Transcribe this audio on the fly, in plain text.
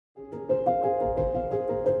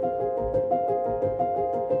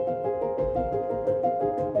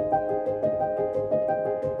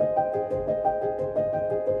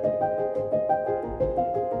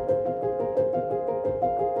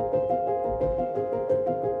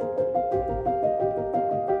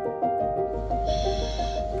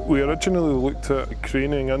We originally looked at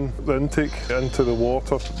craning in the intake into the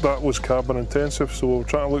water. That was carbon intensive, so we were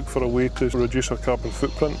trying to look for a way to reduce our carbon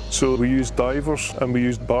footprint. So we used divers and we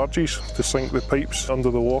used barges to sink the pipes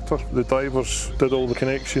under the water. The divers did all the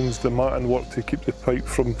connections, the matting work to keep the pipe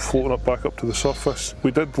from floating up back up to the surface.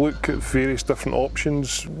 We did look at various different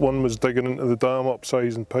options. One was digging into the dam,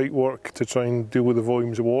 upsizing pipe work to try and deal with the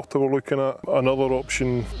volumes of water we're looking at. Another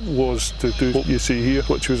option was to do what you see here,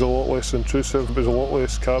 which was a lot less intrusive. It was a lot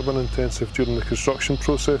less carbon intensive during the construction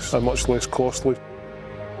process and much less costly.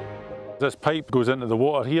 This pipe goes into the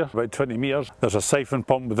water here, about 20 metres. There's a siphon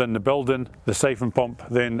pump within the building. The siphon pump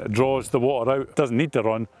then draws the water out. It doesn't need to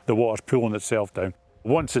run, the water's pulling itself down.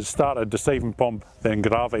 Once it's started, the siphon pump then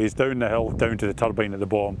gravities down the hill, down to the turbine at the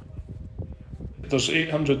bottom. There's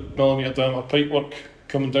 800mm diameter pipework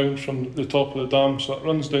coming down from the top of the dam, so it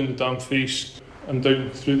runs down the dam face and down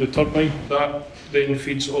through the turbine. That then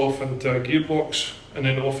feeds off into a gearbox and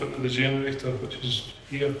then off into the generator, which is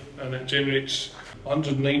here, and it generates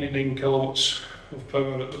 199 kilowatts of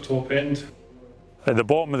power at the top end. At the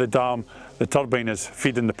bottom of the dam, the turbine is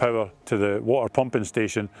feeding the power to the water pumping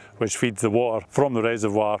station, which feeds the water from the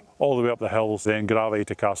reservoir all the way up the hills, then gravity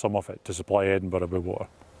to Castlemuffet to supply Edinburgh with water.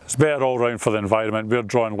 It's better all round for the environment. We're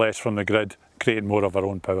drawing less from the grid, creating more of our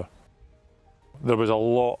own power. There was a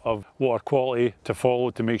lot of water quality to follow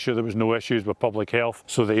to make sure there was no issues with public health,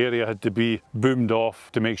 so the area had to be boomed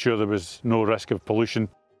off to make sure there was no risk of pollution.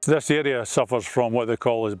 This area suffers from what they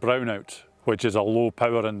call as brownouts, which is a low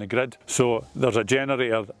power in the grid. So there's a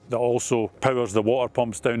generator that also powers the water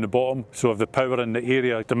pumps down the bottom. So if the power in the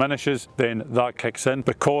area diminishes, then that kicks in.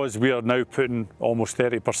 Because we are now putting almost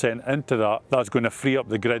 30% into that, that's going to free up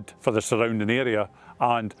the grid for the surrounding area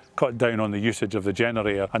and cut down on the usage of the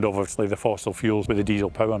generator and obviously the fossil fuels with the diesel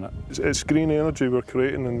powering it. It's green energy we're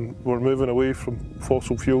creating, and we're moving away from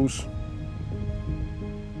fossil fuels.